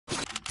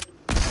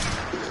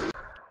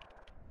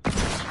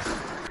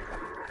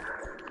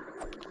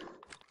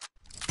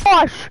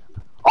gosh!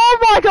 Oh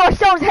my gosh,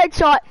 that was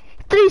headshot.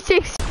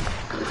 360.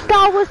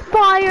 That was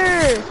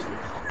fire.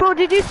 Bro,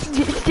 did you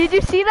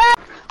see that?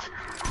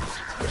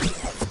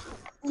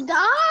 Die!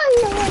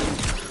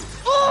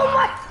 Oh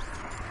my!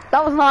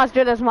 That was not as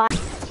good as mine.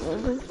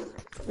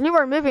 You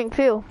were moving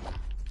too.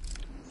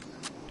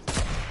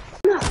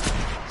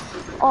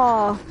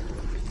 Oh.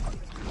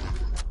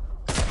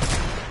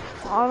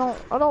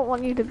 I don't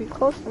want you to be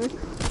close to me.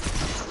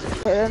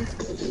 Okay,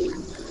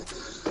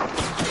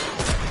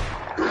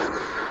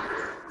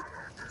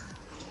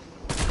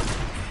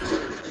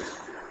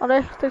 are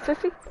they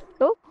 360?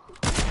 No?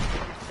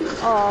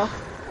 Oh.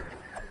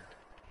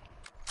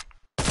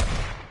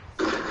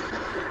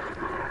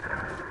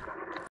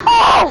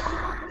 Oh!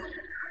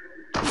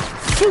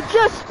 You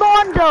just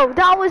spawned though.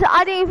 That was,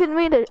 I didn't even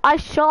mean it. I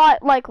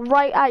shot like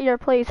right at your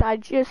place. I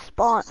just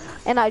spawned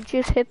and I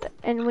just hit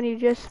and when you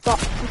just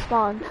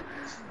spawned.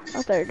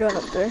 I thought you were going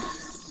up there.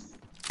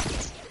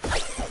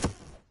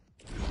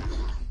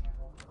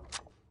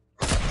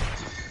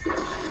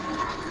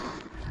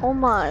 Oh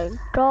my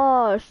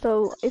gosh,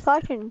 so if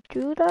I can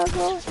do that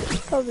though,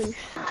 that'll be...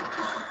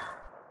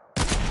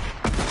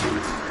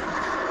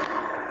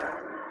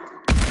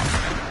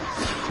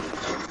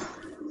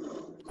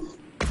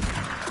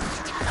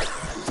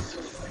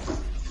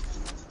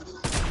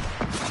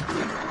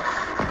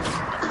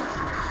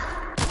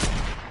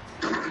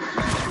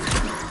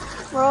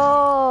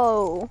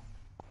 Bro!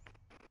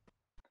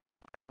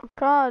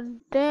 God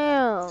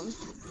damn.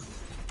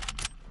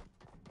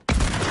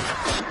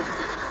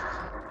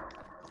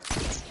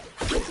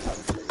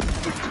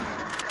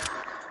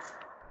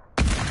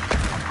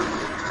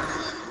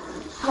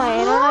 My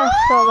internet's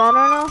so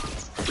better now.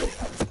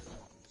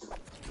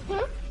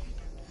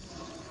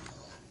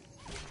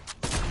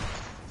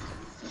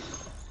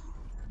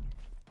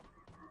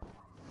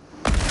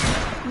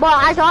 But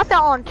I got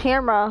that on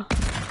camera.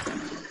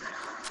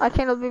 I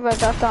can't believe I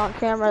got that on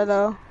camera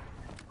though.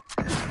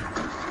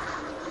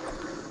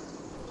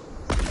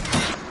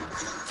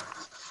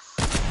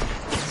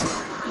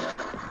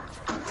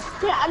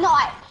 Yeah, no,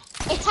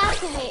 it has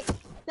to hit.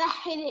 That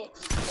hit it.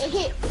 It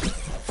hit.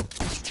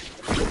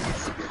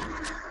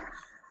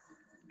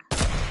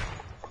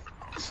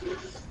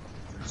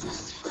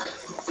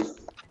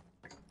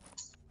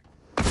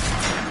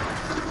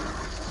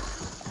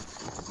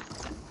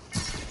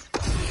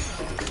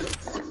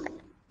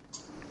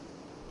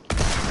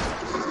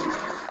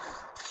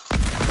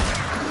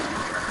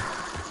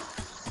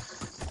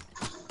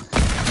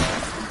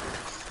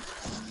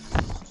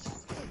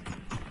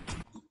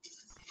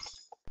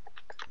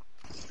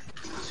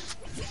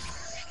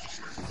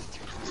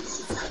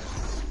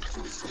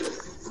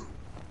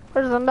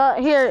 There's another,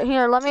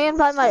 here, let me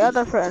invite my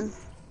other friend,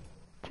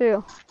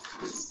 too.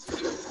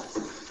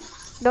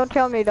 Don't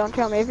kill me,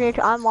 if you,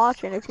 I'm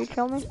watching, if you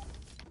kill me,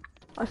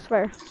 I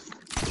swear.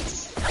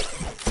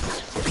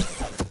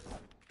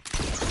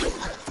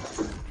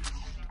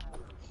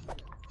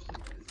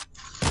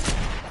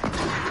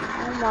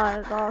 Oh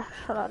my gosh,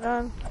 shut up,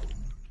 done.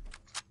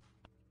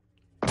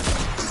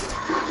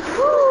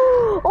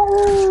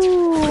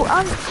 Oh,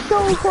 I'm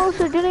so close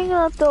to getting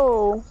that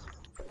though.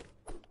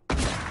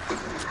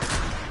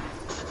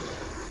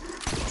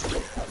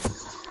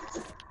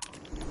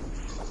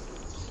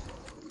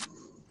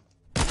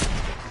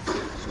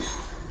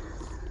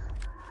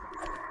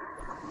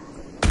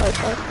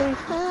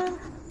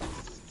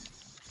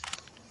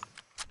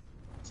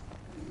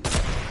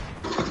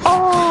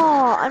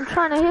 Oh, I'm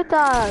trying to hit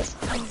that.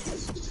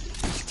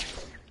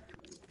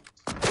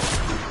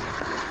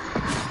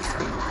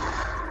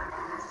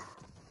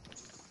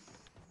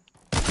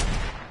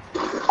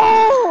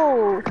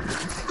 Oh,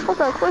 that's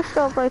a quick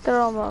stop right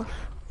there almost.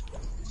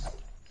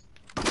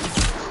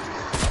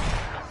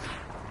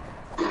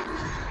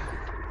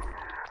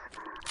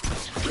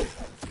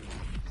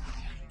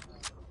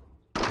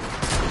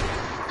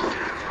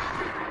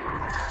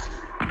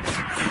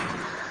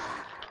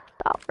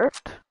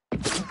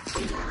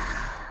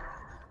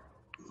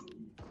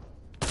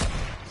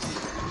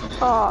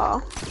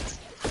 Oh.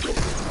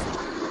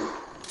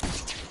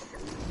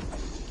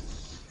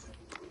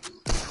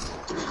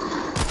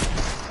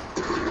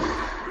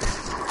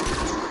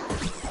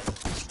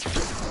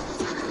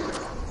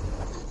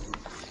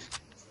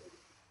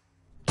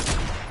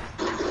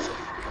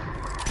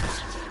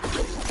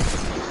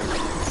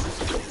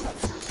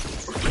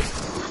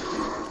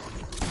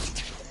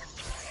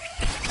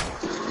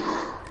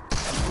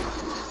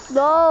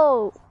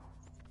 No.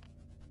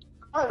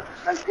 Oh,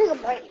 let's take a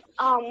break.